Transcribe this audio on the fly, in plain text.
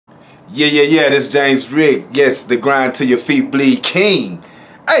Yeah, this is Jamez Ric. Yes, the grind till your feet bleed king.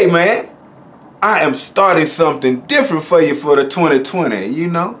 Hey, man, I am starting something different for you for the 2020, you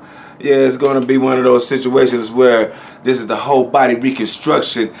know? Yeah, it's going to be one of those situations where this is the whole body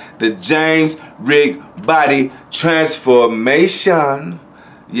reconstruction, the Jamez Ric body transformation.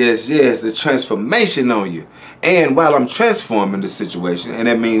 Yes, the transformation on you. And while I'm transforming the situation, and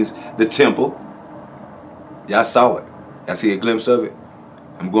that means the temple, y'all saw it. Y'all see a glimpse of it?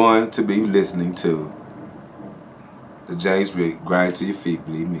 I'm going to be listening to the Jamez Ric Grind Till Your Feet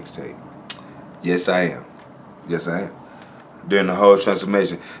Bleed mixtape. Yes, I am. Yes, I am. During the whole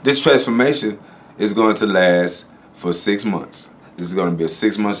transformation. This transformation is going to last for 6 months. This is going to be a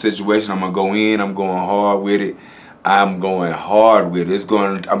 6-month situation. I'm going to go in. I'm going hard with it. I'm going hard with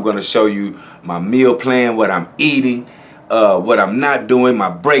it. I'm going to show you my meal plan, what I'm eating, what I'm not doing, my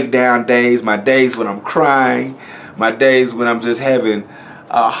breakdown days, my days when I'm crying, my days when I'm just having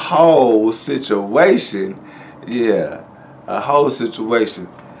a whole situation. Yeah, a whole situation.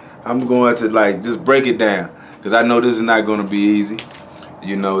 I'm going to just break it down because I know this is not going to be easy.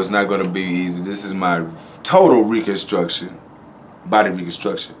 You know, it's not going to be easy. This is my total reconstruction, body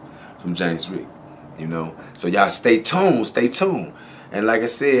reconstruction from Jamez Ric. You know, so y'all stay tuned. And like I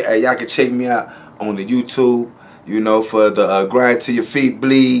said, hey, y'all can check me out on the YouTube, you know, for the Grind Till Your Feet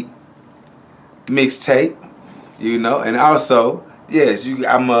Bleed mixtape, you know. And also, yes, you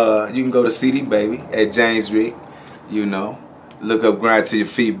can go to CD Baby at Jamez Ric, you know. Look up Grind Till Your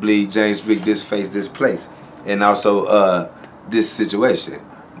Feet Bleed, Jamez Ric, this face, this place. And also this situation.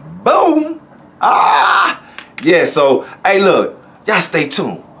 Boom! Yeah, so, hey, look, y'all stay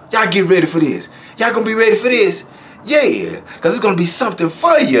tuned. Y'all get ready for this. Y'all gonna be ready for this? Yeah, because it's gonna be something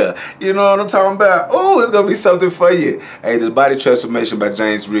for you. You know what I'm talking about? Oh, it's gonna be something for you. Hey, this body transformation by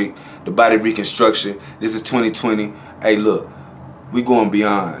Jamez Ric, the body reconstruction. This is 2020. Hey, look, we going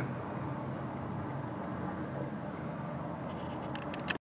beyond.